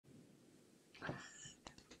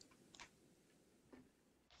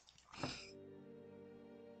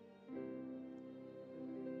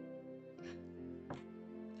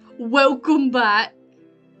Welcome back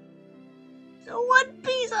to One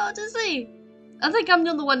Piece Odyssey. I think I'm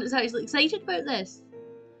the only one that's actually excited about this.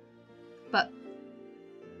 But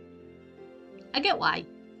I get why.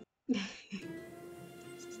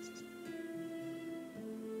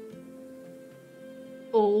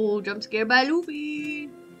 Oh, jump scare by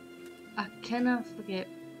Luffy. I cannot forget.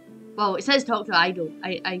 Well, it says talk to Idol.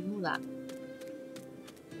 I know that.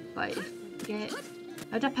 But I forget.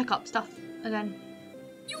 How do I pick up stuff again?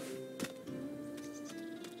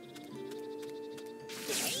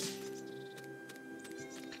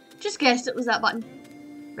 Just guessed it was that button.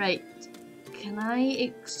 Right. Can I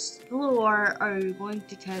explore or are you going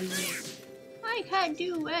to tell me? I can't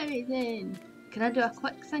do anything. Can I do a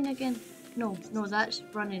quick thing again? No, that's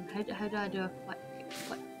running. How do I do a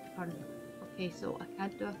quick turn? Okay, so I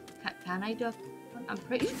can't do a... Can I do a... I'm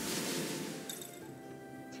pretty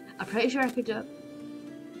sure I could do it.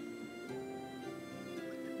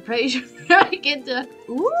 I'm pretty sure I can do it.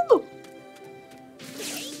 Ooh!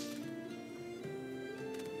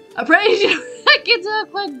 I'm pretty sure I can do a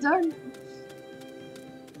quick turn.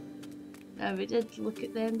 Now we did look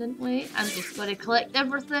at them, didn't we? I'm just going to collect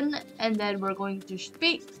everything and then we're going to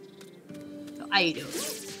speak to Idol.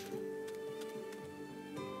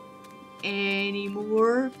 Any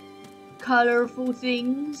more colourful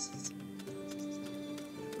things?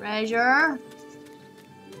 Treasure?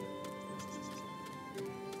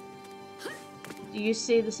 Do you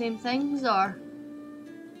say the same things or?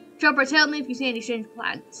 Chopper, tell me if you see any strange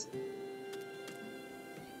plants.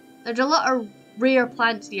 There's a lot of rare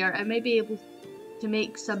plants here. I may be able to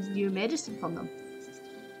make some new medicine from them.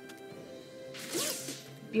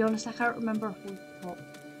 To be honest, I can't remember a whole top.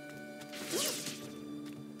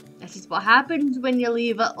 This is what happens when you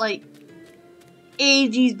leave it like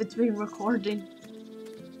ages between recording.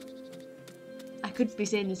 I could be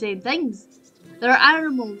saying the same things. There are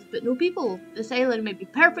animals, but no people. This island may be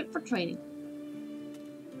perfect for training.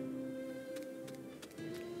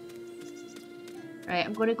 Right,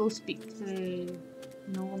 I'm gonna go speak to...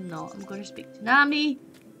 No, I'm not. I'm gonna speak to Nami.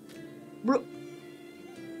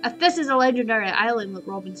 If this is a legendary island, like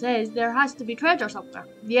Robin says, there has to be treasure somewhere.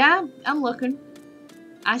 Yeah, I'm looking.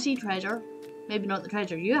 I see treasure. Maybe not the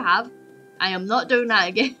treasure you have. I am not doing that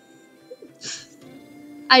again.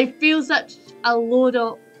 I feel such a load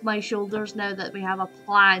off my shoulders now that we have a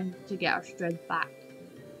plan to get our strength back.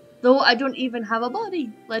 Though I don't even have a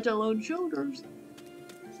body, let alone shoulders.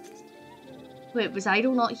 Wait, was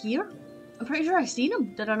Idol not here? I'm pretty sure I've seen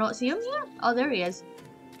him. Did I not see him yet? Oh, there he is.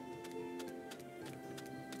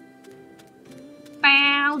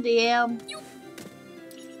 Bow, damn.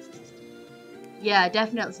 Yeah,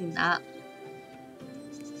 definitely seen that.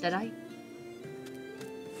 Did I?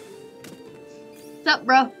 What's up,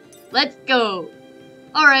 bro? Let's go.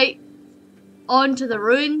 Alright. On to the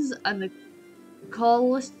ruins and the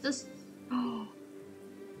Colossus.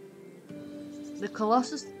 The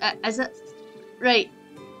Colossus? Is it? Right,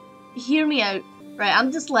 hear me out. Right,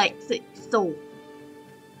 I'm dyslexic, so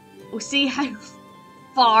we'll see how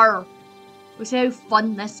far, we'll see how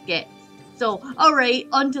fun this gets. So, alright,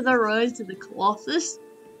 onto the road to the Colossus.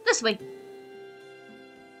 This way.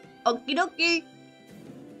 Okie dokie.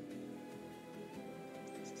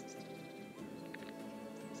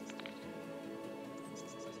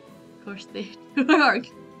 Of course they are.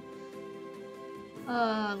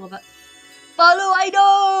 I love it. Follow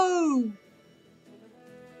Idol!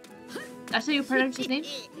 That's how you pronounce his name?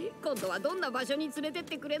 I'm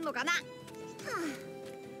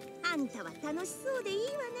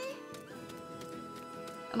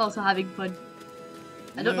also having fun.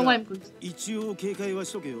 I don't know why I'm good. 一応警戒は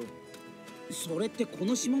しとけよ。それってこ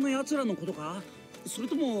の島の奴らのことか？それ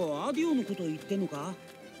ともアディオのことを言ってんのか？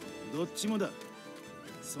どっちもだ。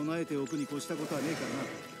備えておくに越したことはねえか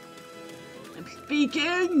らな。I'm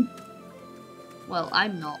speaking! Well,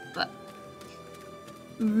 I'm not, but...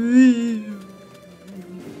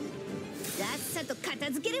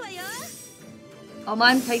 Oh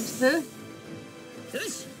man, times 2?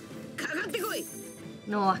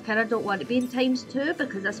 No, I kinda don't want it being times 2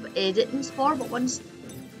 because that's what editing's for, but once...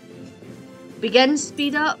 Begin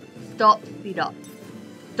speed up, stop speed up.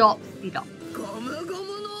 Stop speed up.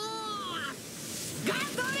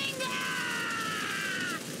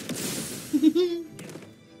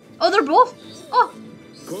 Oh, they're both? Oh!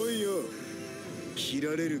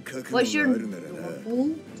 What's your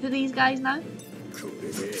goal to these guys now?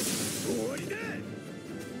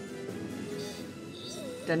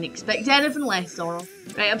 Didn't expect anything less, Zoro.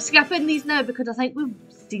 Right, I'm skipping these now because I think we've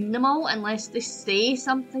seen them all unless they say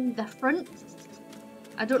something different.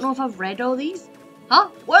 I don't know if I've read all these. Huh?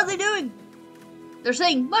 What are they doing? They're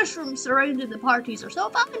saying mushrooms surrounding the parties are so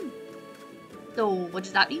fun. So, what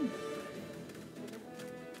does that mean?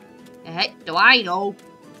 The heck do I know?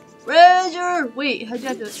 Treasure! Wait, how do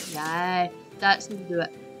I do it? Yeah, that's how you do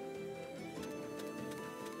it.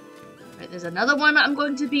 Right, there's another one that I'm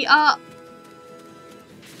going to beat up.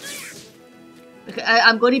 Because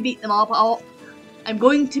I'm going to beat them all. I'm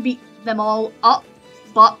going to beat them all up,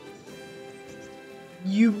 but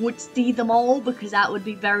you would see them all because that would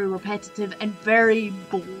be very repetitive and very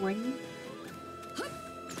boring.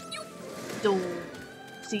 So,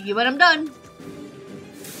 see you when I'm done.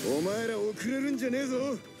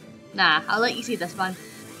 Nah, I'll let you see this one.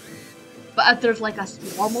 But if there's like a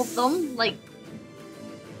swarm of them, like...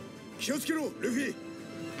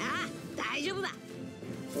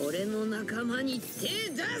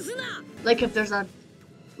 Like if there's a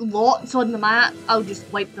lots on the map, I'll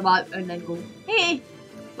just wipe them out and then go, hey,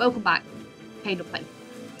 welcome back, kind of thing.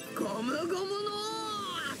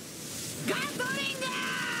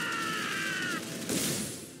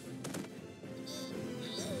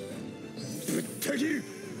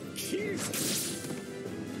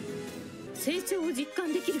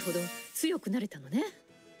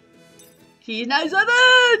 He's now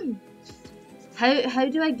 7! How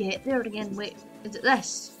do I get there again? Wait, is it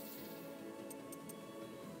this?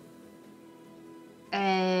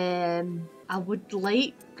 I would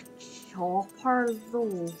like Chopper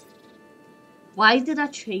though. Why did I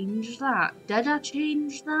change that? Did I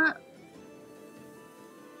change that?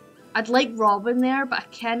 I'd like Robin there, but I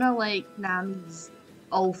kinda like Nami's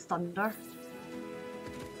all thunder.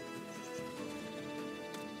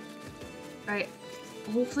 Right,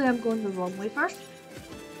 hopefully I'm going the wrong way first.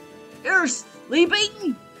 You're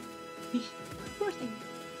sleeping! Poor thing.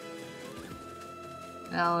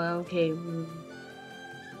 Oh, okay.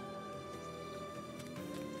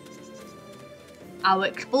 I'll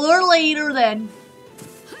explore later then.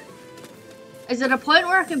 Is there a point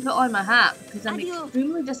where I can put on my hat? Because I'm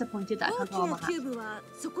extremely disappointed that I can't put on my hat.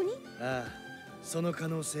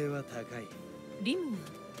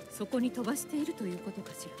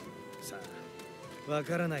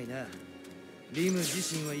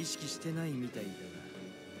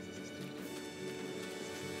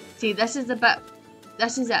 See, this is the bit.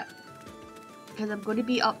 This is it. Because I'm going to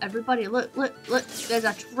beat up everybody. Look, look, look. There's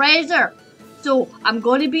a treasure. So, I'm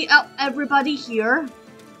going to beat up everybody here.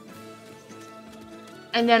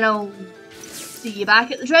 And then I'll see you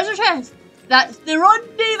back at the treasure chest. That's the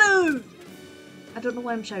rendezvous. I don't know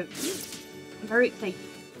why I'm shouting. I'm very excited.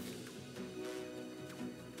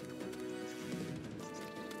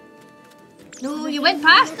 No, you went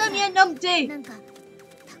past them, you numpty!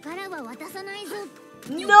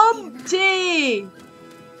 Numpty!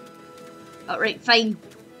 Alright, fine.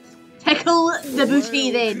 Tickle the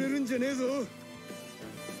booty then.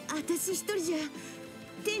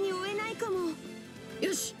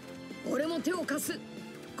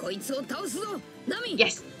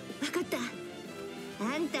 Yes!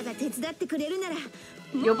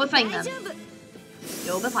 You'll be fine then.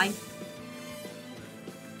 You'll be fine.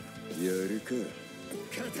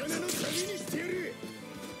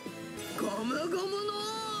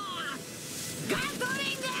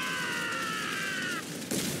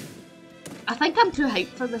 I think I'm too hyped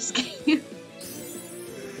for this game.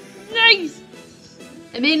 Nice!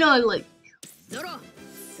 I may not like...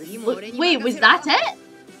 Wait, was that it?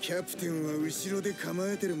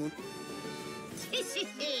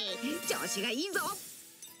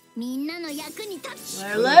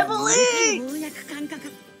 We're level 8!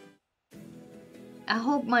 I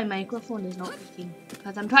hope my microphone is not leaking.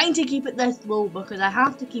 Because I'm trying to keep it this low. Because I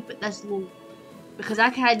have to keep it this low. Because I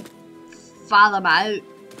can't fathom out.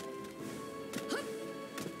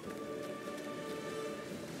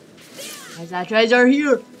 There's that treasure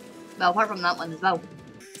here. Well, apart from that one as well.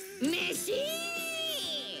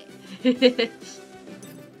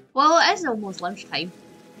 Well, it is almost lunchtime.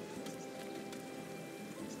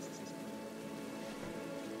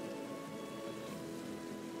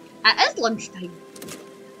 It is lunchtime.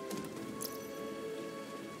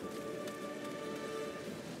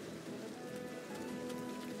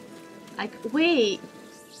 Wait,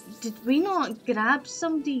 did we not grab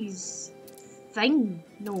somebody's thing?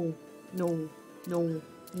 No, no, no,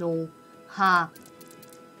 no. Ha.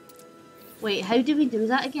 Wait, how do we do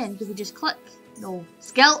that again? Do we just click? No.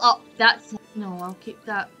 Skill up, that's it. No, I'll keep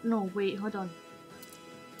that. No, wait, hold on.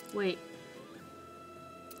 Wait.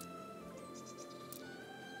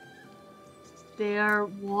 There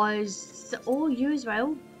was... Oh, you as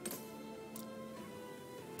well.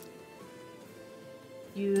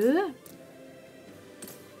 You?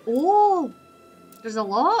 Oh! There's a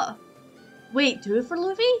lot. Wait, 2 for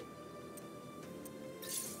Luffy?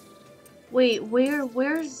 Wait,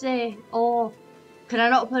 where's the... Oh, can I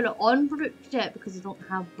not put it on Brooke yet because I don't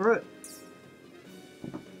have Brooke?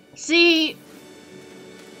 See,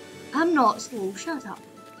 I'm not slow, shut up.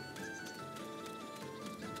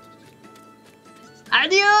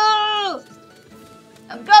 Adios!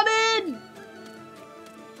 I'm coming!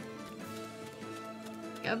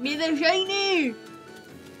 Give me the shiny!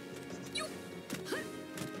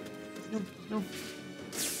 No, no.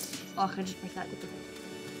 Oh, I can just press that to go.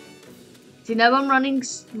 See, now I'm running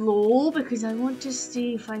slow because I want to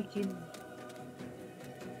see if I can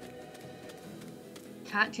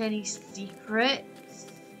catch any secrets.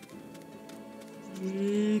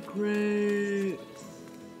 Secrets.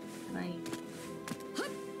 Can I...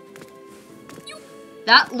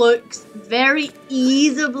 That looks very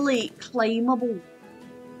easily climbable.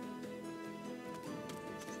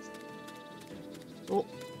 Oh,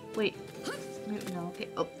 wait. No, okay.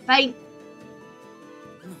 Oh, fine.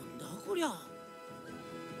 なんだこりゃ。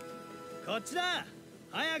こっちだ。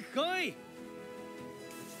早く来い。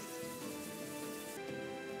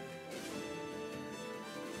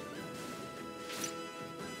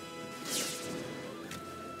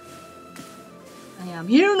I am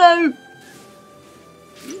here now.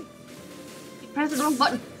 You pressed the wrong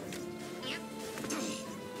button.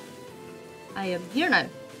 I am here now.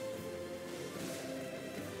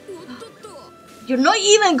 You're not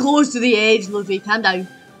even close to the edge, Luffy. Calm down.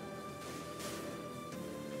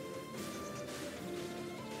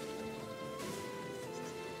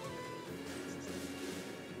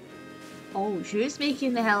 Oh, she was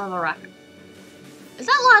making the hell of a racket. Is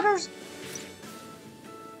that ladders?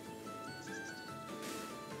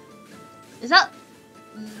 Is that...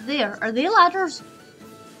 There? Are they ladders?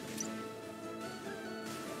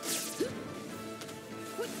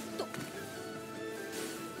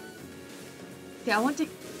 Okay, I want to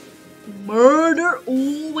murder.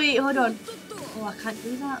 Oh wait, hold on. Oh, I can't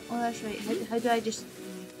do that. Oh, that's right. How do I just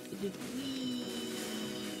do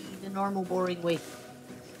the normal boring way?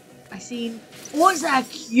 I seen. Oh, it's a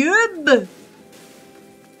cube.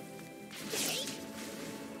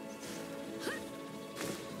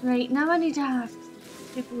 Right now, I need to have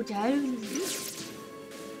to go down.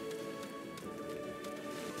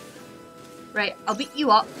 Right, I'll beat you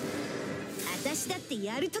up. See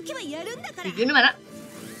you in a minute.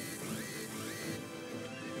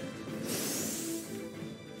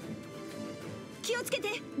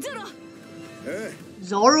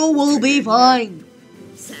 Zoro will be fine.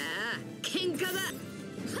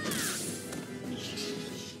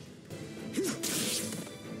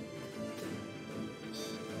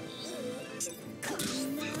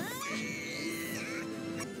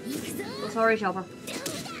 Oh, sorry, Chopper.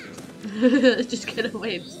 Just get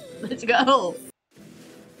away. Let's go.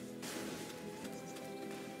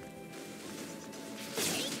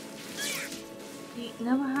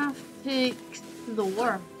 Now I have to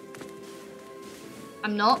explore.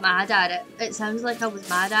 I'm not mad at it. It sounds like I was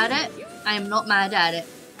mad at it. I am not mad at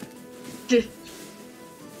it.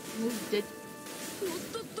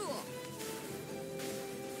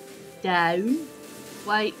 Down?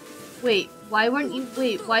 Why? Wait. Why weren't you?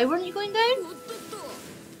 Wait. Why weren't you going down?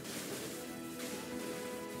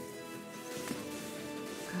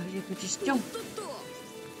 God, you could just jump.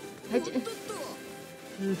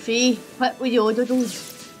 Luffy, quit with your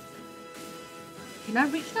doodles. Can I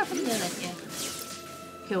reach that from there then? Yeah.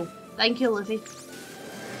 Cool. Thank you, Luffy.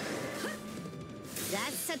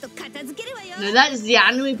 No, that is the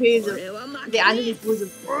anime pose of... The anime pose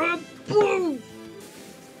of... Boom!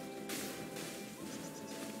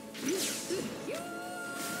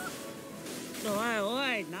 おいお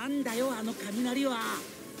い、なんだよあの雷は。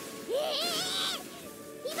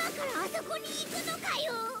今からあそこに行くのか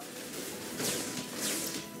よ。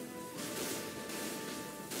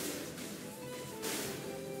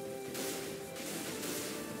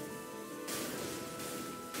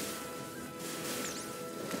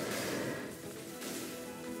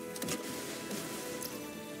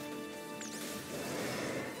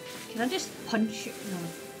Can I just punch it? No.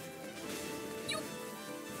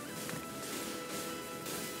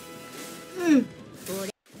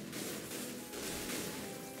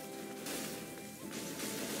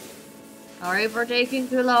 Sorry for taking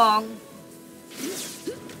too long.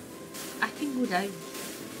 I can go down.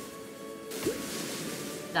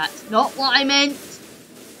 That's not what I meant.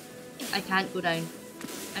 I can't go down.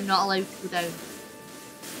 I'm not allowed to go down.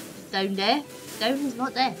 Is down death? Down is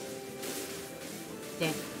not death.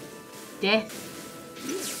 Death. Death.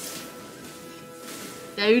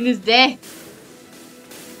 Down is death.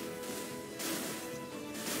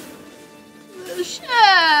 The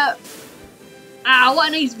ship. Ah, what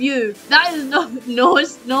a nice view. That is not, no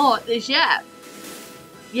it's not, the ship.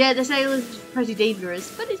 Yeah, this island is pretty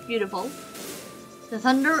dangerous, but it's beautiful. The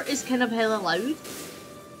thunder is kind of hella loud.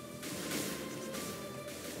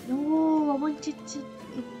 No, I wanted to...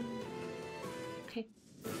 Okay.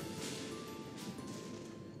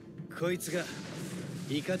 こいつが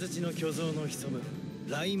イカズチの巨像の潜む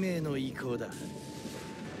雷鳴の遺構だ。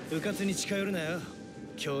迂闊に近寄るなよ。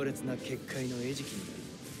強烈な結界の餌食に。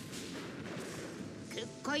結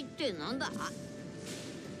界ってなんだ？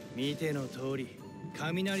見ての通り、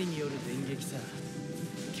雷による電撃さ。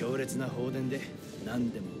強烈な放電で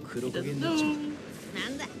何でも黒焦げになっちまう。な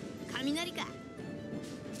んだ、雷か。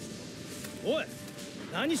おい、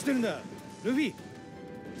何してるんだ、ルフィ。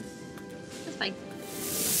That's fine.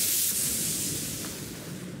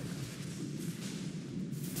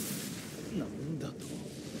 なんだと。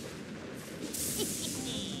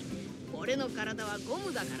俺の体はゴ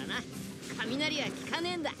ムだからな。雷は効かね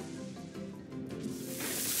えんだ。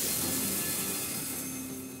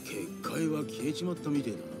結界は消えちまったみ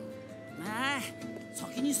てえだな。まあ、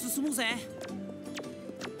先に進もうぜ。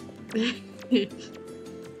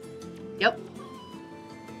Yep.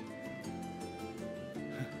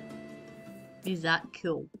 Is that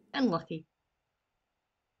cool? And lucky.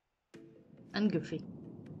 And goofy.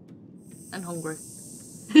 And hungry.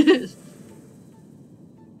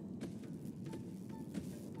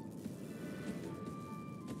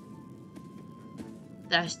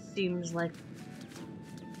 That seems like...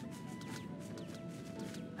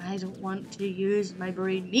 I don't want to use my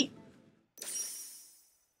brain meat.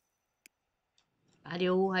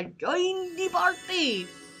 Mario had joined the party!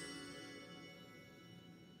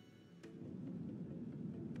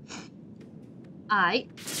 I...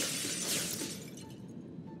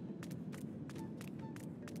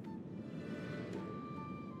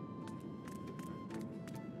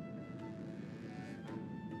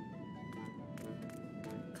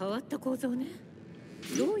変わった構造ね。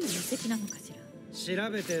どういう遺跡なのかしら。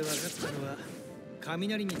調べて分かったのは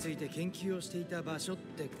雷について研究をしていた場所っ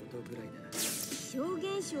てことぐらいだ。気象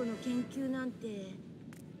現象の研究なんて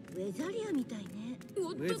ウェザリアみたいね。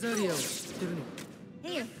ウェザリアを知ってるの？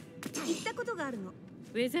ええ、行ったことがあるの。ウ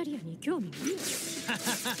ェザリアに興味が。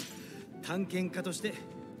探検家として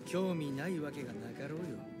興味ないわけがなかろ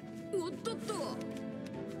うよ。おっとっと。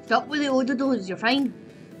 Stop with the ododos, you're fine.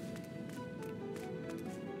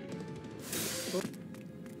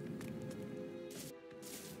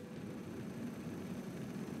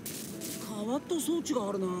 変わった装置が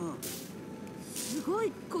あるな。すご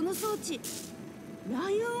い、この装置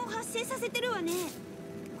雷雲を発生させてるわね。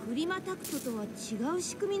クリマタクトとは違う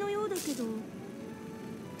仕組みのようだけど。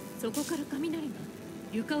そこから雷が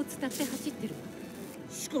床を伝って走ってるわ。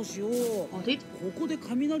しかしよ、ここで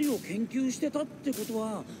雷を研究してたってこと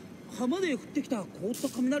は、浜で降ってきた凍った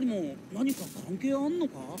雷も何か関係あんの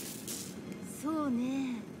か？そう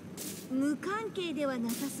ね、無関係ではな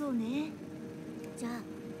さそうね。じゃあ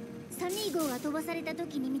サミー号が飛ばされた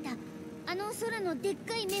時に見たあの空のでっ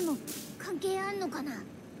かい目も関係あんのかな。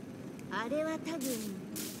あれは多分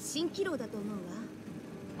蜃気楼だと思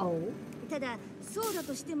うわ。ただそうだ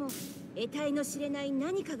としても得体の知れない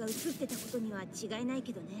何かが映ってたことには違いない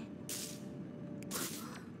けどね。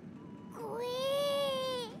怖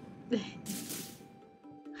え。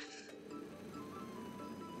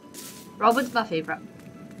Robin's my favourite.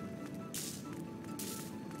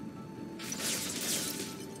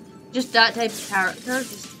 Just that type of character,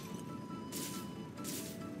 just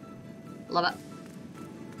love it.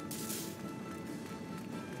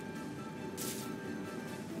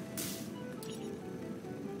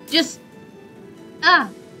 Just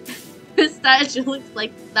this statue looks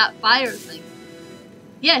like that fire thing.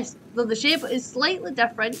 Yes, though the shape is slightly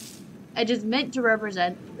different, it is meant to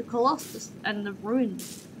represent the Colossus and the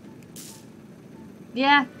ruins.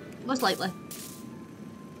 Yeah, most likely.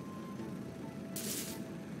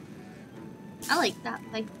 I like that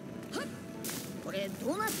thing. これ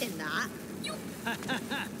どうなってんだ？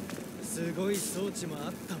すごい装置もあ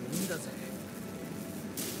ったもんだぜ。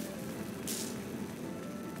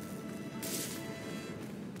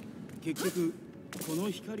結局この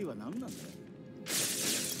光は何なんだ？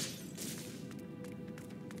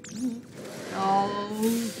 Oh,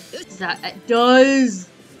 that it does.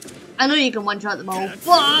 I know you can one shot them all,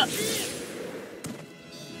 but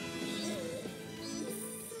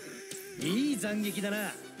いい斬撃だ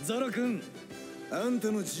な、ゾロ君。あん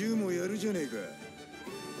たの銃もやるじゃねえか。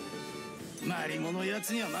マリモのや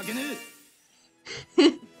つには負けね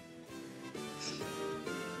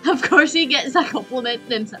of course he gets a compliment,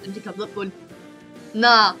 then Sanji comes up going,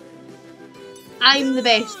 "Nah, I'm the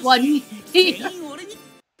best one."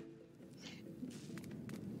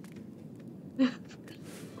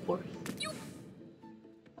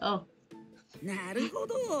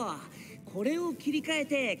 これを切り替え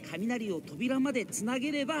て雷を扉までつな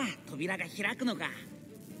げれば扉が開くのか。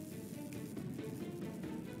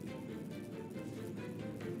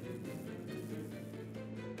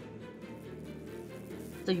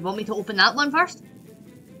So you want me to open that one first?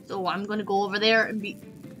 So I'm gonna go over there and be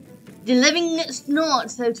the living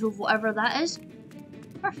snots out of whatever that is.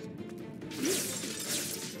 First.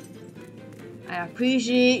 I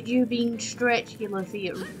appreciate you being stretchy, Luffy.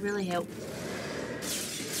 It really helps.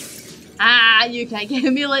 Ah, you can't get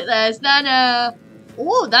me like this, Nana.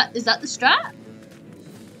 Oh, is that the strat?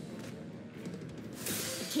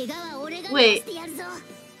 Wait.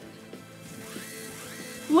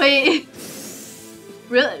 Wait.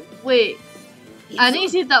 Really? Wait. I need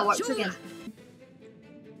to see if that works again.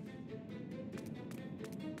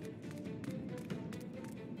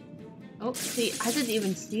 Oh, see, I didn't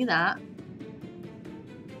even see that.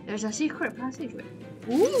 There's a secret passageway.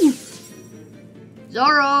 Ooh!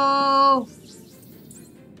 Zoro!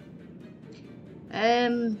 I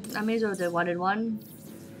may as well do 1 and 1.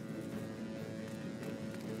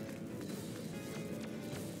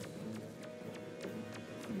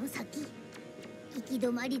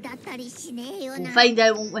 We'll find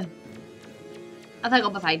out, won't we? I think I'll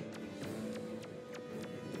be fine.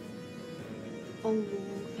 Oh,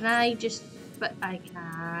 can I just... But I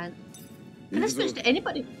can't. Can I switch to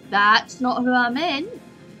anybody? That's not who I meant.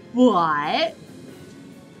 What?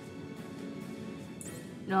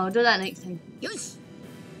 No, do that next time. Yes.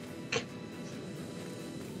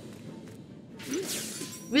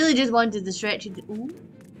 Really just wanted the stretchy. Ooh.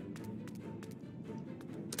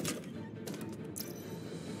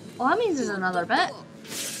 Oh, that means there's another bit.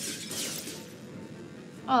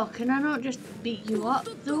 Oh, can I not just beat you up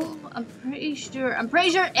though? I'm pretty sure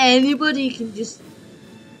anybody can just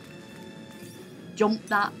jump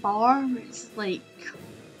that far. It's like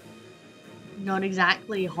not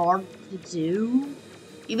exactly hard to do.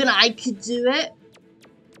 Even I could do it.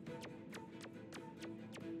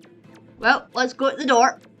 Well, let's go to the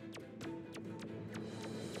door.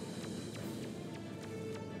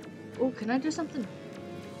 Oh, can I do something?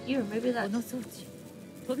 Here, maybe that's...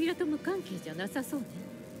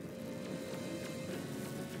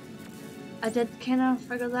 I did kind of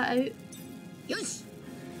figure that out. Yes.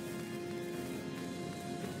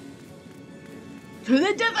 To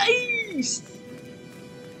the device!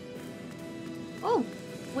 Oh,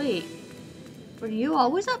 wait. Were you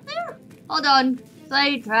always up there? Hold on.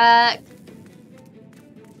 Sidetrack.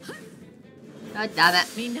 God damn it.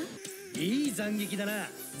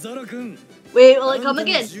 Wait, will it come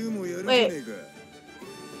again? Wait.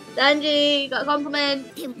 Danji, got a compliment.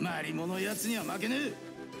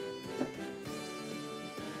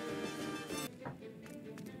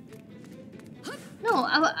 No,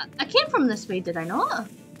 I came from this way, did I not?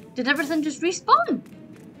 Did everything just respawn?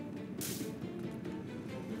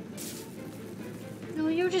 No,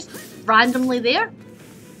 you were just randomly there.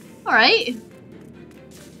 Alright.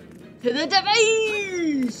 To the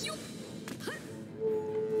device!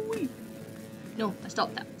 No, I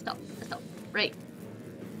stopped that. Stop. I stopped. Right.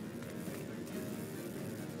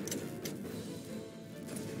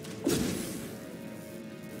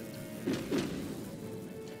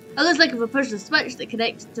 It looks like if I push the switch that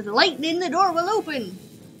connects to the lightning, the door will open.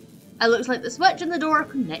 It looks like the switch and the door are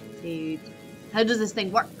connected. How does this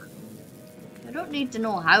thing work? I don't need to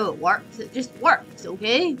know how it works, it just works,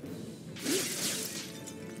 okay?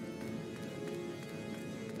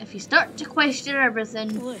 If you start to question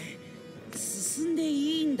everything... No,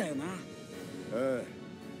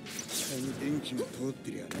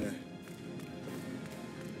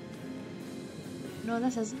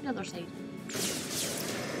 this isn't the other side.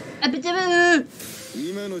 I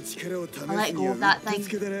let go of that thing.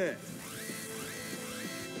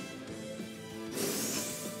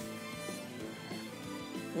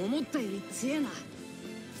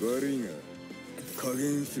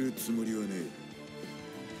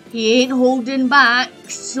 He ain't holding back,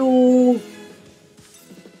 so...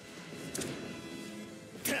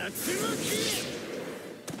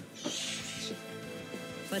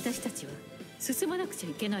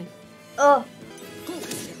 Oh,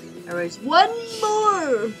 there is one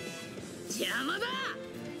more.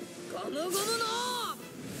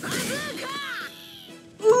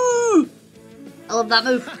 Ooh, I love that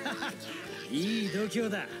move.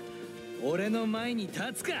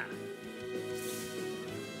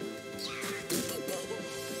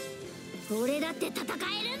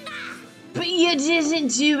 But you didn't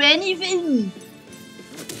do anything.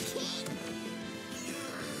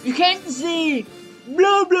 You can't say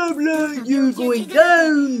blah blah blah, you're going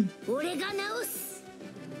down.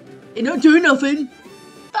 You don't do nothing.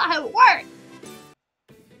 That's how it works.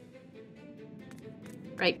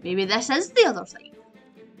 Right, maybe this is the other side.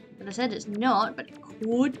 But I said it's not, but it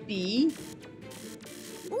could be.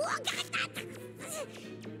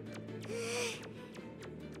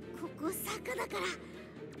 ここ坂だか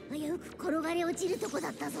ら危うく転がり落ちるとこだ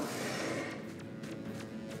ったぞ。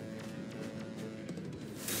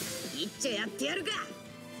いっちゃやってやるか。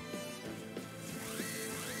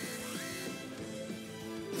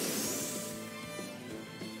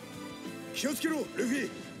気をつけろ、ルフィ。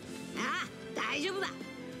ああ、大丈夫だ。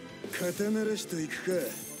肩慣らしといくか。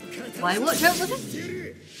 Why watch out with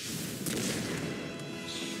it?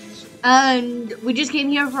 And we just came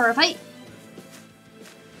here for a fight.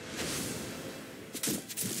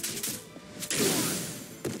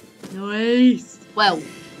 Nice. Well,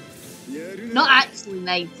 not actually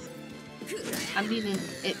nice. I mean,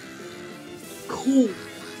 it's cool.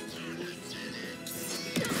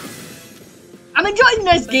 I'm enjoying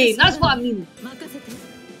this game. That's what I mean.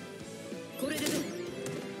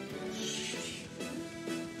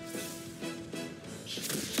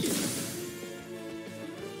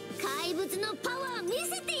 怪物のパワー見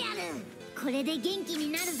せてやる。これで元気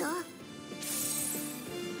になるぞ。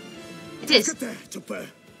 It is. チョッパー。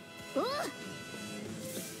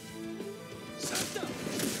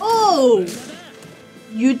 Oh,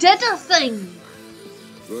 you did a thing.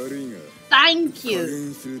 悪いが。 Thank 加 you.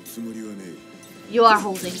 減するつもりはね。 You are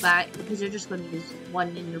holding back because you're just going to use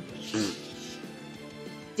one in your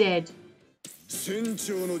dead. 船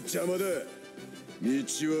長の邪魔だ。道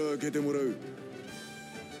は開けてもらう。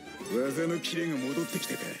技のキレが戻ってき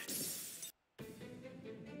たか。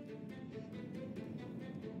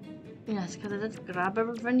 Yes, because I did grab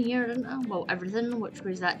everything here, didn't I? Well, everything, which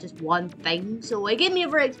was that just one thing. So it gave me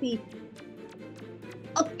over XP.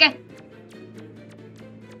 Okay.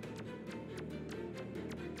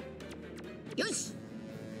 Yes.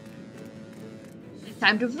 It's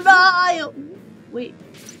time to fly. Oh, wait.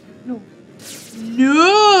 No.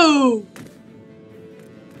 No!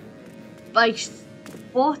 I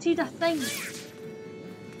spotted a thing.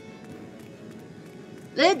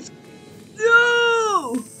 Let's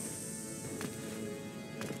go!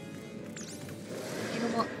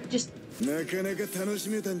 Justなかなか楽し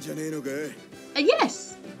めたんじゃねえのか。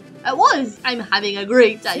 yes, it was. I'm having a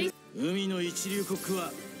great time. 海の一流コック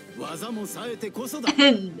は技も冴えてこそだ。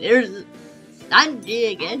 And there's Sandy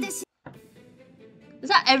again. Is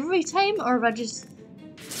that every time, or have I just,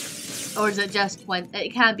 or is it just one?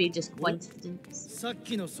 It can't be just coincidence. さっ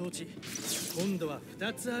きの装置、今度は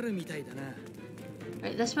2つあるみたいだな。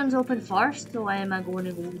 Right, this one's open first, so am I going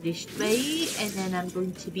to go this way, and then I'm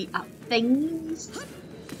going to be up things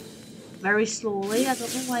very slowly. I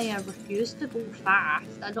don't know why I refuse to go fast.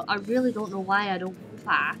 I really don't know why I don't go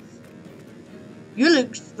fast. You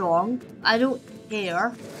look strong. I don't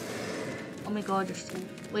care. Oh my god, you're so...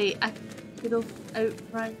 Wait, I could have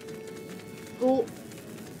outrun. Go.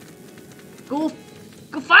 Go.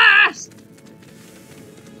 Go fast!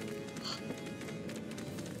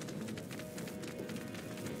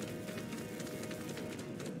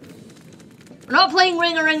 We're not playing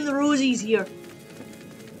Ring Around the Rosies here.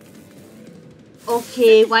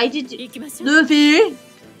 Okay, why did you... Luffy!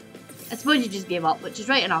 I suppose you just gave up, which is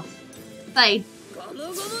right enough. Fine.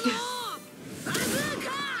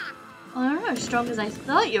 Oh, you're not as strong as I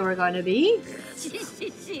thought you were gonna be.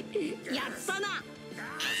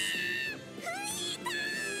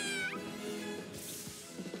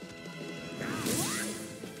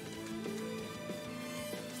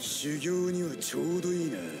 修行にはちょうどい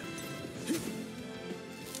いな。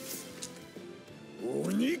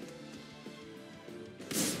鬼。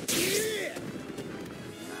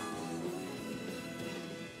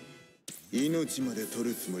命まで取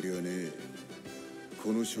るつもりはねえ。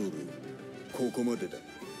この勝負、ここまでだ。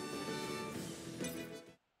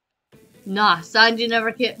Nah, Sanji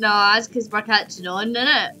never kept. No, that's because we're catching on, isn't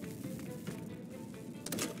it?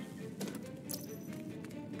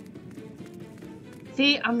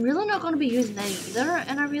 See, I'm really not going to be using any either,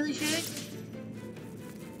 and I really should.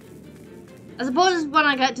 I suppose when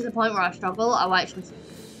I get to the point where I struggle, I'll actually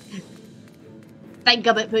think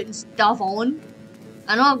about putting stuff on.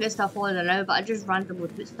 I know I'll get stuff on now, but I just randomly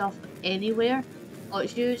put stuff anywhere. Oh,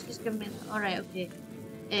 it's you, it's just giving me... Alright, okay.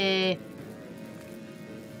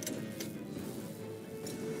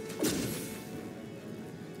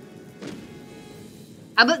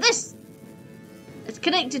 How about this? It's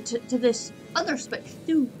connected to this other switch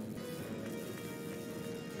too.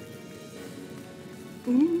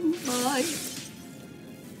 Ooh, my.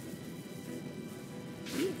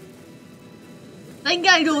 Think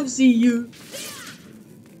I don't see you.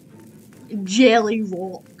 Jelly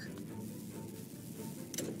rock.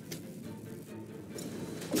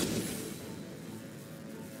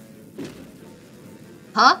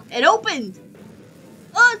 Huh? It opened!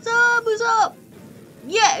 What's up? What's up?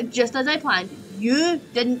 Yeah, just as I planned. You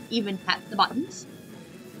didn't even hit the buttons.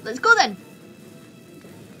 Let's go then.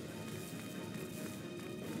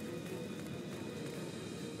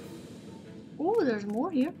 Oh, there's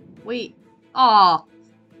more here. Wait. Ah.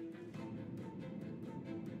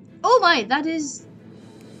 Oh my, that is...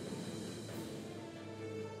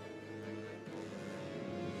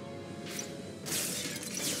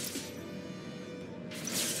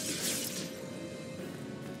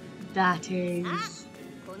 That is...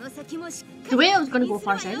 The way I was gonna go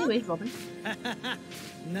first anyways, Robin.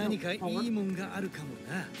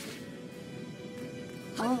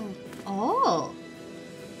 Oh. Oh.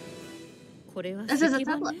 This is a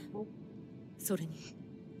tablet. それに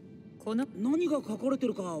この何が書かれて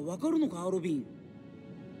るかわかるのか、ロビン。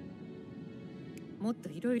もっと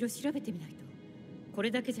いろいろ調べてみないとこ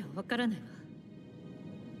れだけじゃわからないわ。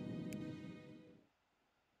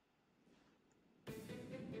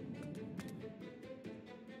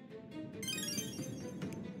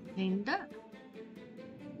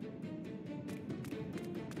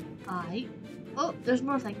Oh, there's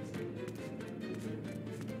more things.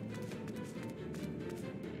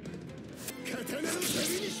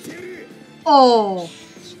 Oh,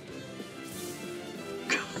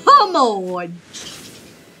 come on!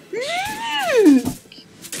 Luke!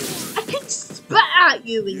 I can spit at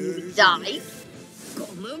you and you die.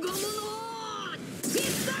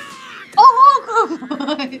 Oh, come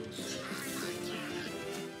on!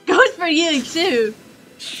 Good for you too.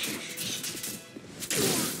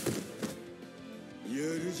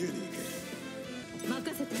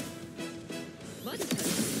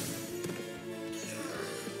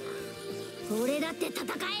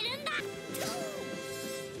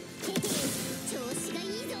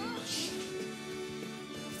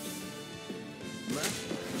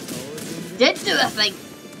 Did do a thing.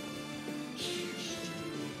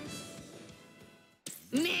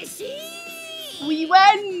 We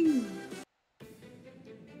win!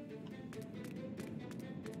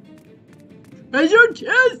 There's your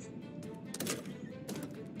chest!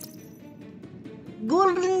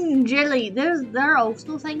 Golden jelly. There are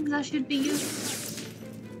also things I should be using.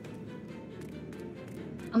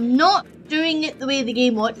 I'm not doing it the way the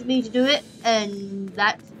game wants me to do it, and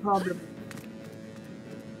that's the problem.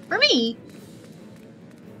 For me,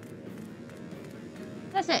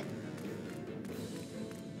 that's it.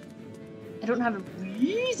 I don't have a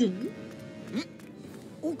reason.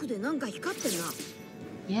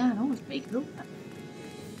 Yeah, I know, it's pretty cool.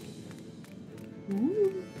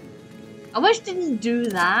 Ooh. I wish I didn't do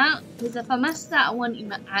that, because if I missed that, I wouldn't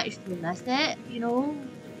even actually miss it, you know?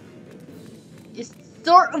 It's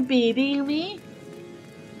sort of babying me.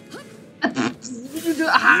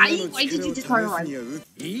 Hi, why did you just turn around?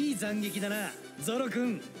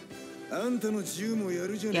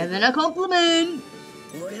 Giving a compliment!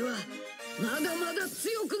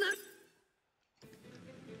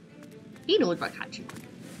 He knows about catching.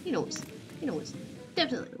 He knows. He knows.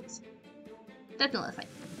 Definitely knows. Definitely fine.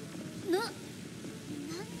 なん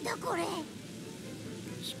だこれ。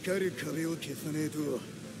光る壁を消さねえと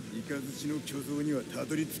イカズチの巨像にはた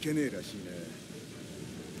どり着けねえらしいな。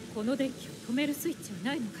この電気を止めるスイッチは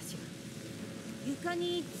ないのかしら。床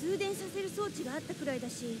に通電させる装置があったくらいだ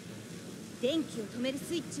し、電気を止める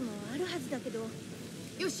スイッチもあるはずだけど。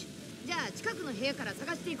よし、じゃあ近くの部屋から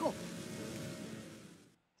探していこ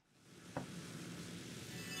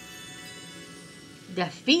う。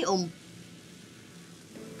Defeat him.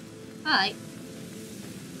 Hi.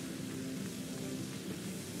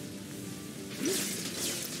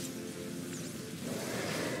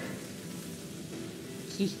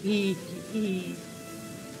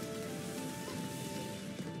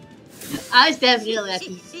 I was definitely a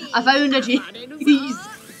cheese. I found a cheese.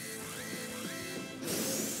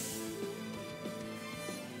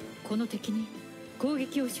 この敵に攻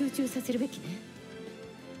撃を集中させるべきね。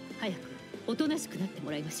早くおとなしくなっても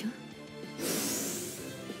らいましょう。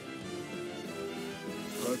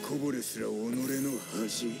こぼれすら己の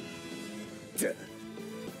恥だ。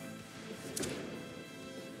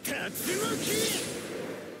竜巻。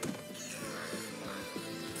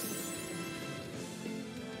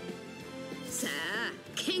さあ、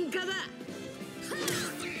喧嘩だ。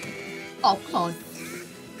Oh, come on.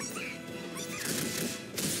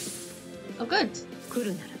 Oh, good. 来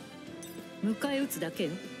るなら迎え撃つだけ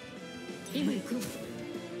よ。今行く。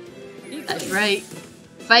That's right.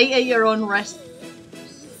 Fight at your own risk.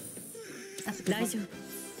 大丈夫。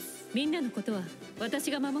みんなのことは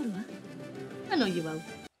私が守るわ。I know you will.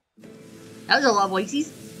 That was a lot of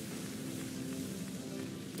voices.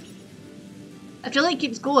 If your light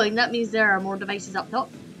keeps going, that means there are more devices up top.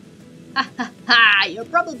 Ha ha ha! You're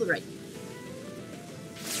probably right.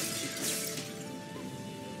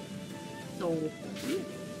 So,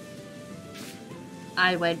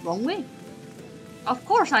 I went wrong way. Of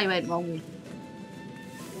course I went wrong way.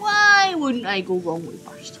 Why wouldn't I go wrong way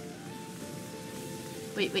first?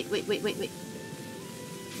 Wait.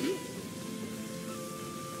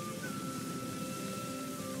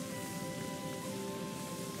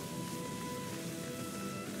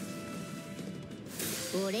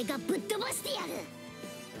 俺がぶっ飛ばしてやる。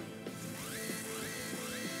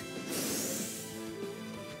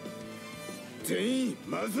全員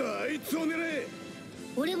まずはあいつを狙え。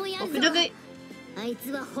俺もやるぞ。 Okay. あい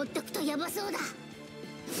つはほっとくとヤバそうだ。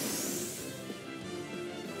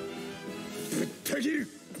ぶった切る。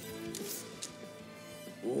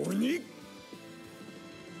鬼。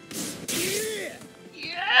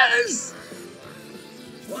Yes!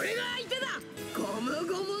 俺が相手だ。ゴムゴム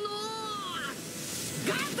の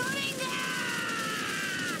ガトリン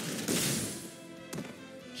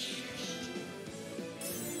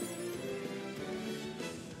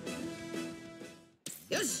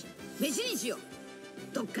グ。よし、飯にしよう。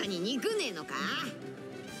どっかに肉ねえのか。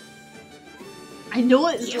 I know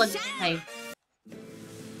it's lunch time.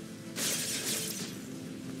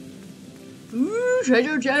 Ooh,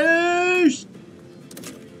 treasure chest!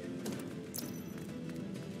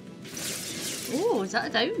 Oh, is that a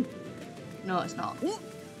down? No, it's not. お、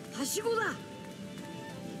はしごだ。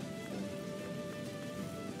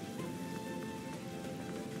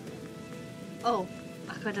 Oh,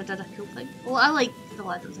 I could have done a cool thing. Well, I like the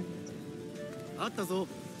ladders in it. あったぞ、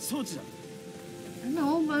装置だ。 I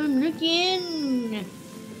know, but I'm looking.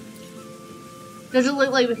 Doesn't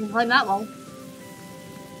look like we can climb that wall.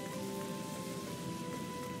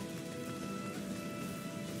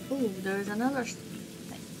 Oh, there's another thing.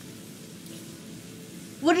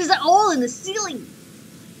 What is it all in the ceiling?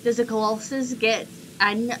 Does the Colossus get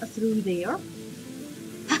in through there?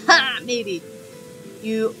 Haha, maybe.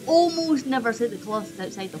 You almost never see the Colossus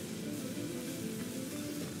outside though.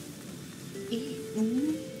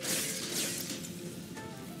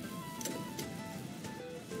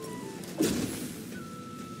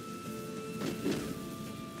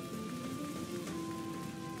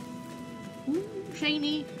 Ooh.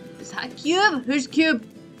 Shiny. Is that a cube? Whose cube?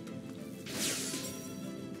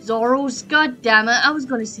 Zoro's. God damn it. I was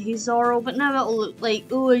gonna say Zoro, but now it'll look like,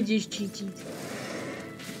 oh, I just cheated.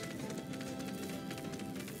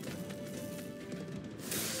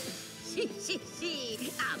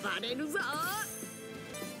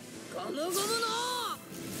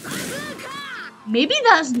 Maybe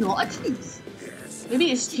that's not a cheese.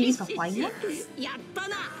 Maybe it's cheese for flying it. やった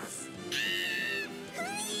な。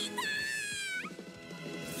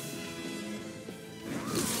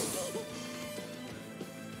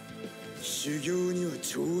 修行には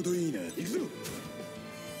ちょうどいいな。行くぞ。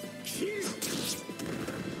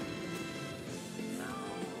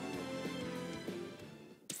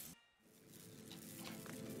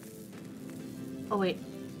Oh wait.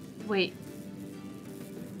 Wait.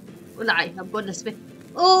 Oh, nah, I'm going this way.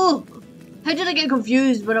 Oh! How did I get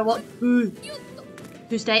confused when I walked through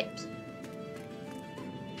 2 steps?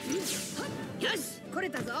 よし、来れ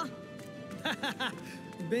たぞ。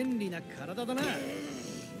便利な体だな。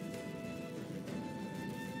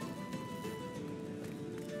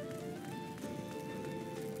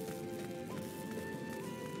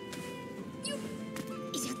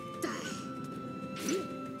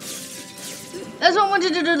That's what I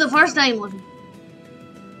wanted to do the first time, Livy.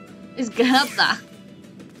 Is get up there.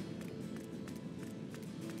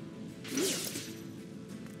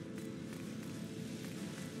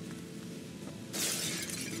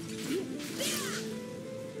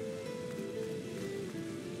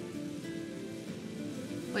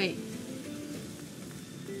 Wait.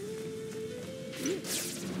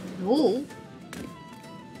 No.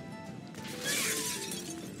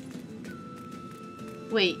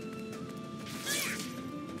 Wait.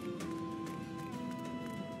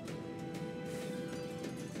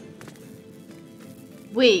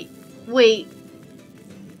 Wait.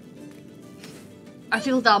 I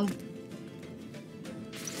feel dumb.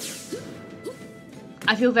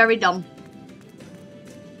 I feel very dumb.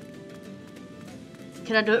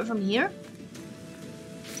 Can I do it from here?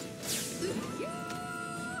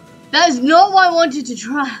 That is not what I wanted to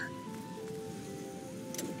try.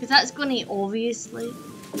 Because that's going to obviously.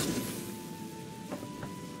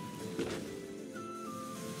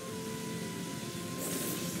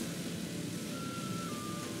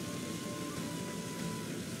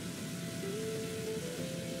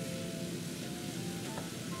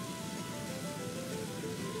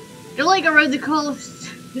 You're like around the Colossus.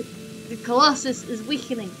 The Colossus is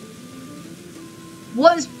weakening.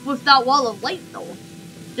 What's with that wall of light though?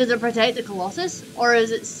 Does it protect the Colossus, or is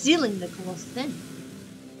it sealing the Colossus in?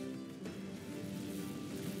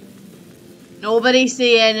 Nobody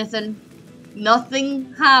say anything.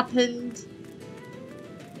 Nothing happened.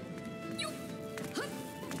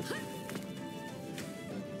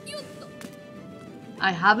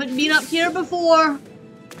 I haven't been up here before.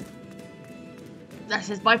 This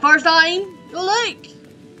is my first time. Oh look!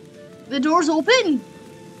 The door's open.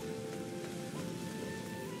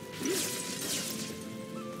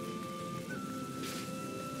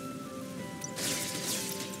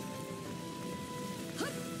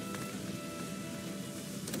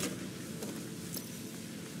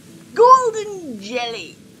 Golden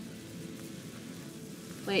jelly.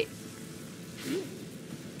 Wait.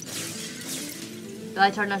 Did I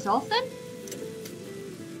turn this off then?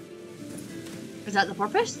 Is that the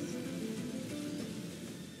purpose?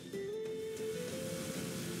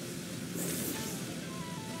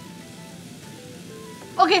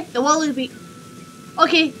 Okay, the wall is weak.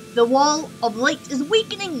 Okay, the wall of light is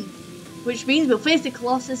weakening, which means we'll face the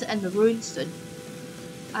Colossus and the ruins soon.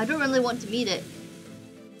 I don't really want to meet it.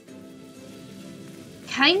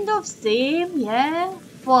 Kind of same, yeah,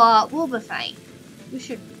 but we'll be fine. We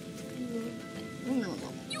should.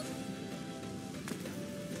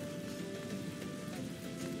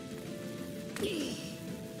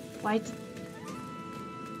 Why?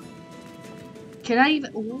 Can I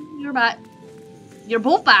even? Oh, you're back. You're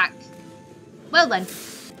both back. Well then.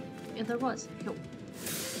 Yeah, there was. No.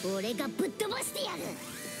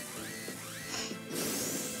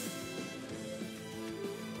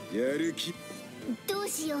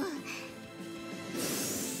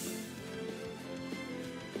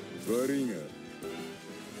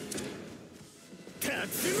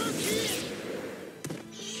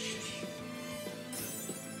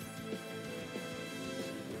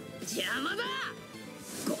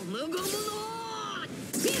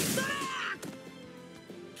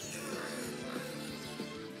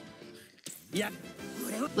 Yeah.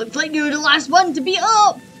 Looks like you're the last one to beat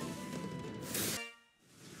up!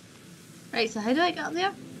 Right, so how do I get up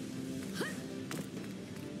there?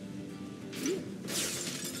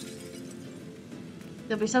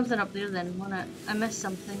 There'll be something up there then, won't it? I missed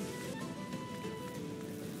something.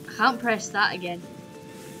 I can't press that again.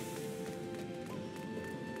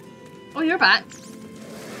 Oh, you're back.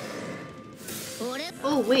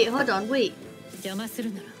 Oh, wait, hold on, wait.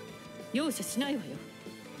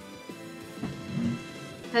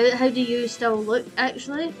 How do you still look,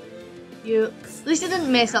 actually? You... At least it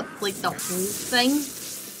didn't mess up, like, the whole thing.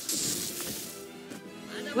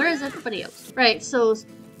 Where is everybody else? Right, so...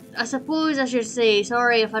 I suppose I should say,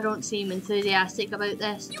 sorry if I don't seem enthusiastic about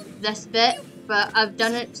this bit, but I've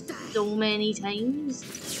done it so many times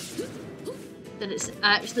that it's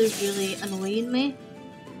actually really annoying me.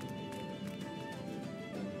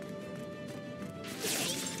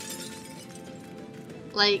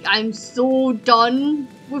 Like, I'm so done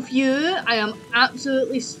with you. I am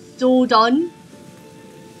absolutely so done.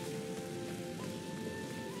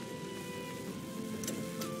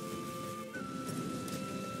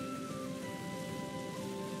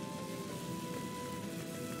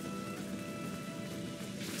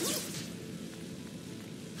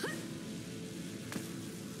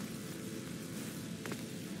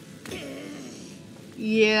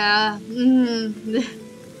 Yeah.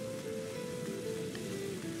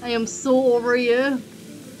 I am so over you.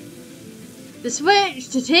 The switch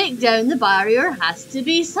to take down the barrier has to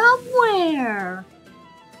be somewhere.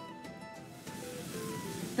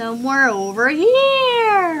 Somewhere over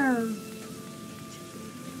here.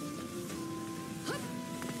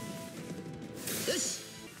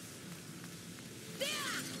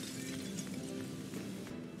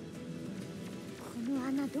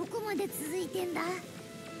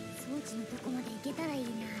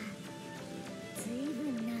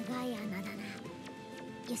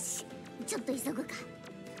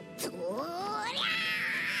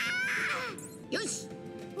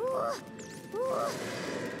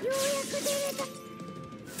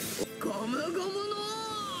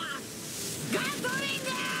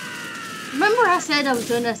 Remember I said I was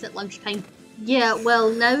doing this at lunchtime? Yeah, well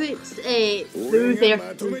now it's through there.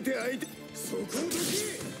 At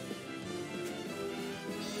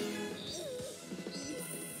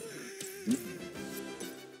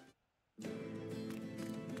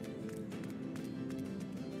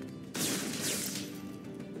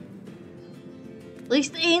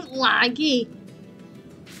least it ain't laggy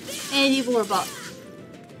anymore, but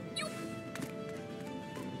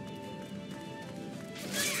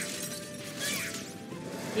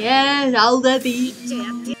Yes, all the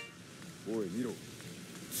beach. おい見ろ、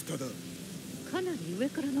ツタだ。かなり上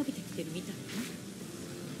から伸びてきてるみたいね。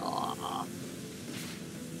Aww.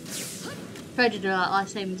 Tried to do that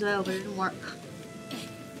last time as well, but it didn't work.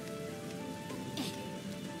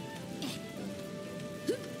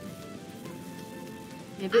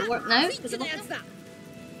 Maybe it worked now?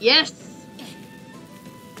 Yes!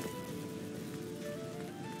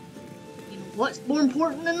 You know, what's more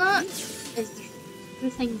important than that? Is there's two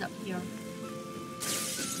things up here.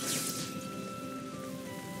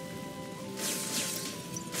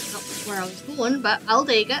 Not where I was going, but I'll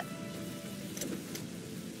take it.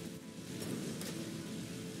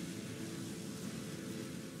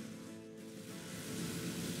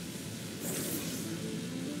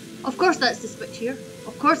 Of course that's the switch here.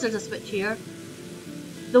 Of course there's a switch here.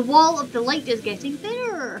 The wall of the light is getting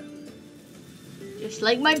thinner. Just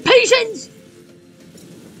like my patience!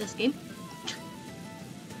 This game.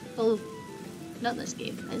 Oh, not this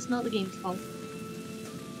game. It's not the game's fault.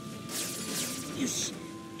 よし、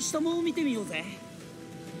下も見てみようぜ。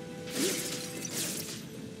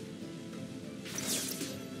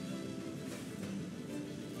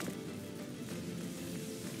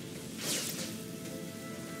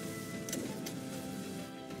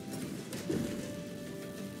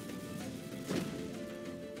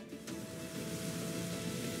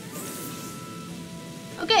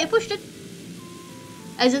Okay, I pushed it.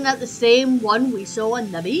 Isn't that the same one we saw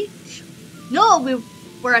on the beach? No, we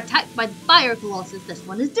were attacked by the fire colossus. This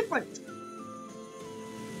one is different.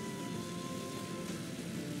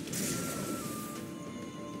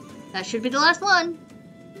 That should be the last one.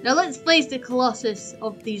 Now let's face the colossus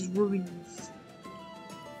of these ruins.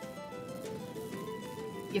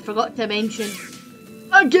 You forgot to mention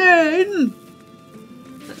again.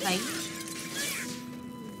 But fine.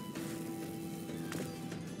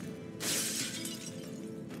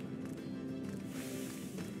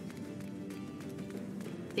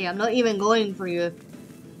 See, I'm not even going for you.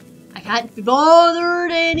 I can't be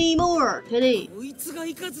bothered anymore today. こいつが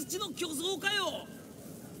イカズチの巨像かよ。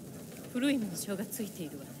古い紋章がついてい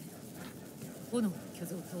るわね。炎の巨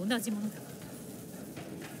像と同じものだわ。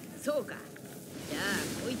そうか。じゃあ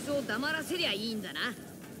こいつを黙らせりゃいいんだな。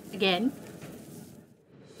Again.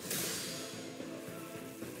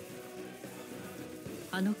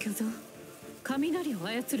 あの巨像、雷を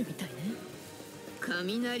操るみたいね。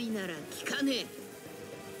雷なら効かねえ。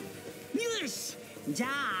よし、じゃ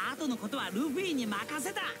あ後のことはルフィに任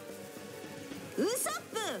せた。ウソッ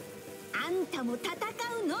プ、あんたも戦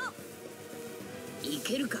うの？い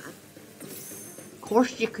けるか？ Of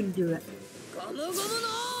course you can do it. ゴムゴムの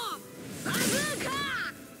バズーカ！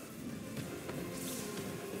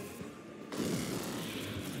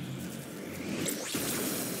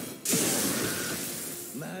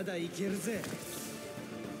まだいけるぜ。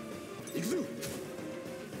行くぞ。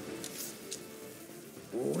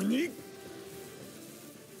鬼。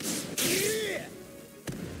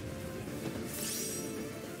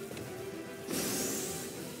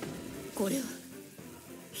これは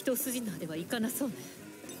一筋縄ではいかなそうね。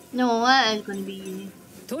No, that is going to be.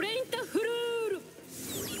 トレインタフルール。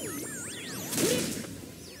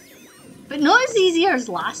But not as easy as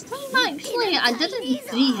last time, actually. I did it in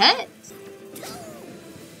 3 hits.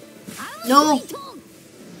 No.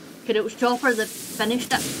 Because it was Chopper that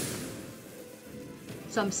finished it.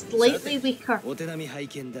 So I'm slightly weaker. お手並み拝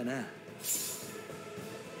見だな。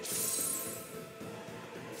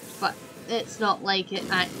But it's not like it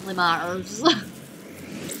actually matters.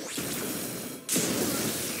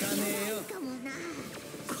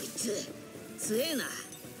 こいつ強えな。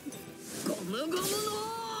ゴムゴムの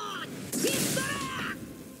ピストル！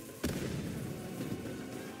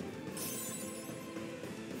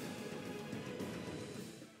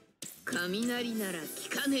雷なら効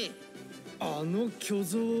かねえ。あの巨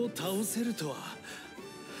像を倒せるとは。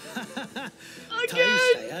大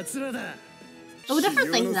したやつらだ。Oh,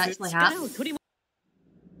 different things actually happen.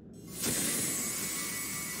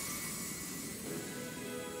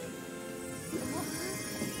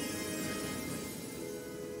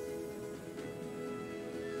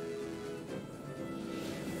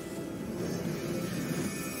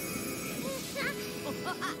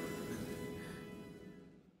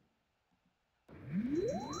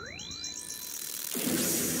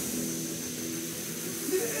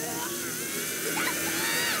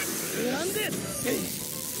 Hey.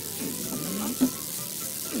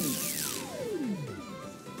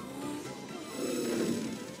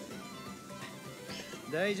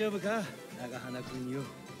 大丈夫か、長花君よ。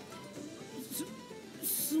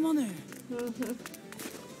すまねえ。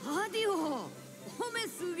アディオ、おめ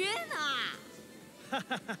すげえな。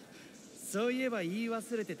そういえば言い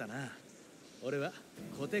忘れてたな。俺は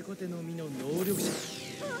コテコテの実の能力者。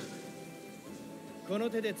この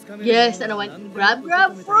手で掴める Yes, and I went grab,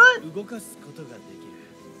 grab, fruit. 動かすことができ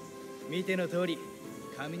る。見ての通り、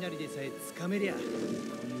雷でさえ掴めりゃこん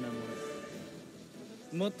なも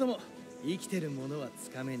の。もっとも生きてるものは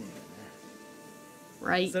掴めねえな。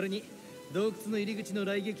Right. それに洞窟の入り口の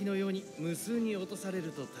雷撃のように無数に落とされ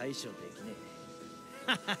ると対処できね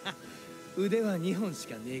え。腕は2本し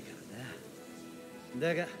かねえからな。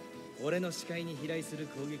だが俺の視界に飛来する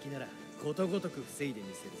攻撃ならことごとく防いでみ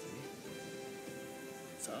せるぜ。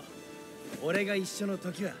そう、俺が一緒の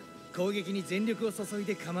時は攻撃に全力を注い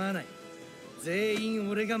で構わない。全員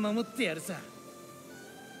俺が守ってやるさ。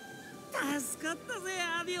助かったぜ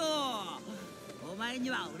アディオ。お前に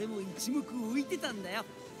は俺も一目浮いてたんだよ。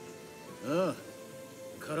あ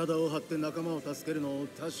あ、体を張って仲間を助けるのを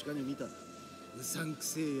確かに見た。うさんく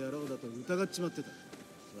せえ野郎だと疑っちまってた。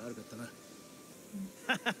悪かったな。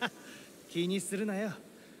気にするなよ。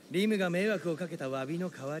リムが迷惑をかけた詫びの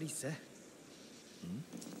代わりさ。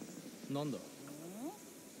なんだ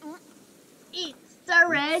It's the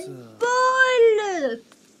Red Bull!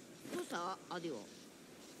 どうしたアディオ。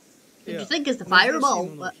 Did you think it's the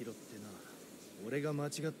fireball? 俺が間違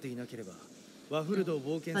っていなければワフルドを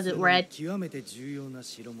冒険 Was す it るのに red? 極めて重要な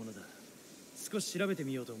代物だ。少し調べて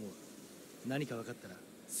みようと思う。何か分かったら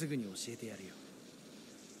すぐに教えてやるよ。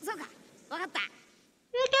そうか、わかった。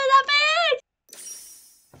 Look at the fish!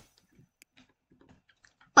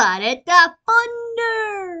 But it's the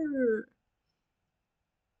thunder!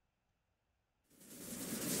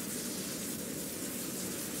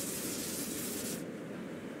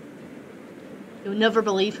 You'll never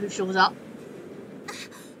believe who shows up.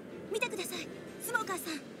 見てください、スモーカーさ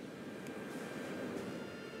ん。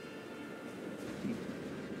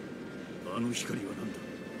あの光は何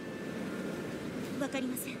だ。わかり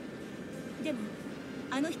ません。でも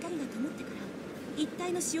あの光が灯ってから一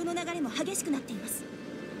帯の潮の流れも激しくなっています。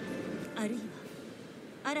あるいは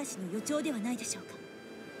嵐の予兆ではないでしょうか。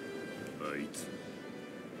あいつ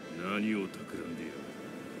何を企んでやる。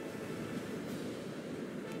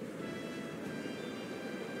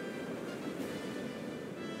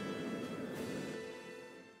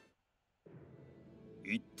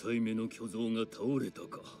一体目の巨像が倒れた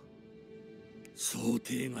か。想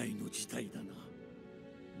定外の事態だな。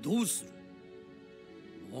どうする。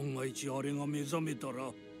万が一あれが目覚めた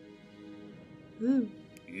ら、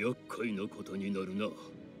厄介なことになるな。だ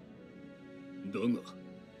が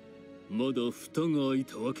まだ蓋が開い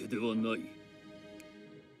たわけではない。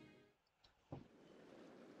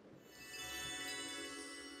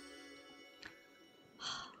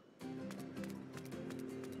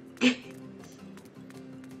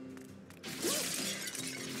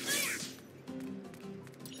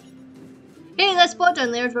Hey, that spot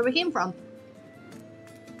down there is where we came from.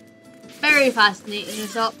 Very fascinating,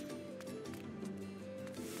 this up.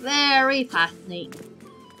 Very fascinating.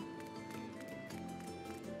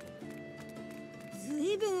 ず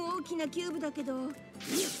いぶん大きなキューブだけど、こ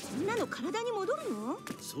んなの体に戻るの？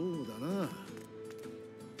そうだな。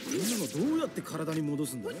こんなのどうやって体に戻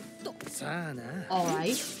すんだ。さあな。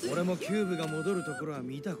Alright. 俺もキューブが戻るところは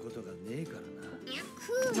見たことがねえから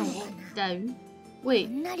な。Down. Wait.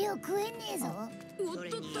 こんな量食えねえぞ。そ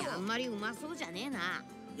れにあんまりうまそうじゃねえな。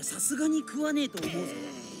さすがに食わねえと思うぞ。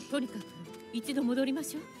とにかく一度戻りま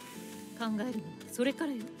しょう。考えるのはそれか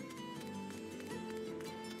らよ。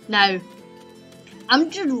Now,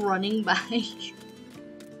 I'm just running by.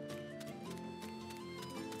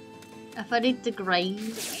 If I need to grind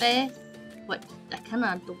Beth, which I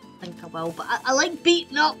kinda don't think I will, but I like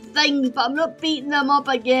beating up things, but I'm not beating them up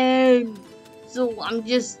again. So I'm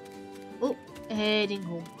just heading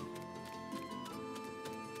home.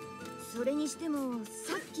 それにしても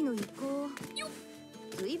さっきの遺構、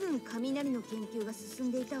ずいぶん雷の研究が進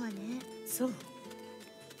んでいたわね。そう。ウ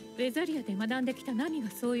ェザリアで学んできたナミ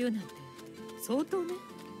がそう言うなんて相当ね。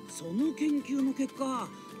その研究の結果、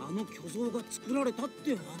あの巨像が作られたっ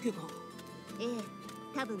てわけか。ええ、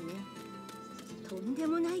多分ね。とんで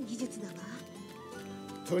もない技術だわ。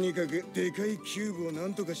とにかくでかいキューブをな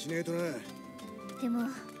んとかしねえとな。でも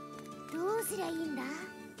どうすりゃいいんだ。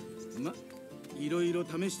ま、いろいろ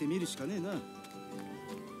試してみるしかねえな。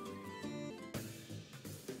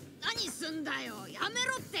何すんだよ、やめ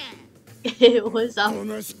ろって。What's up? おと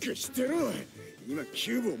なしくしてろ。今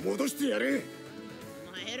キューブを戻してやる。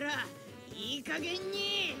お前らいい加減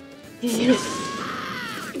に。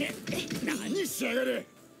何しやがる。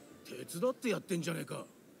手伝ってやってんじゃねえか。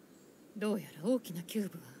どうやら大きなキュー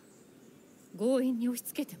ブは強引に押し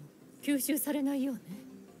付けても吸収されないようね。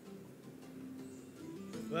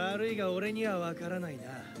悪いが俺にはわからないな。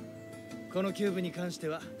このキューブに関して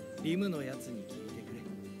はリムのやつに聞いてくれ。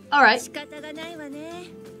Alright. 仕方がないわね。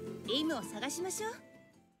リムを探しましょう。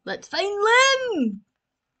 Let's find Lim!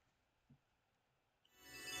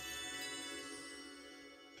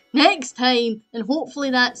 Next time, and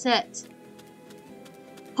hopefully that's it.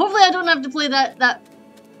 Hopefully I don't have to play that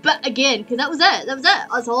bit again, because that was it.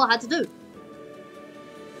 That's all I had to do.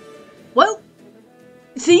 Well,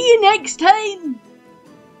 see you next time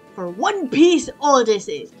for One Piece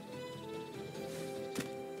Odyssey.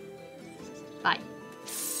 Bye.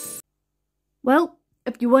 Well,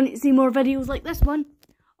 if you want to see more videos like this one,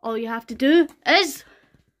 all you have to do is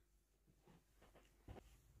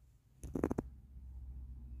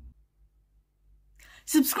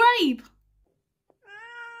subscribe.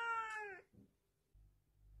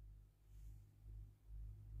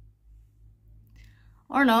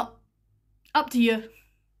 Or not. Up to you.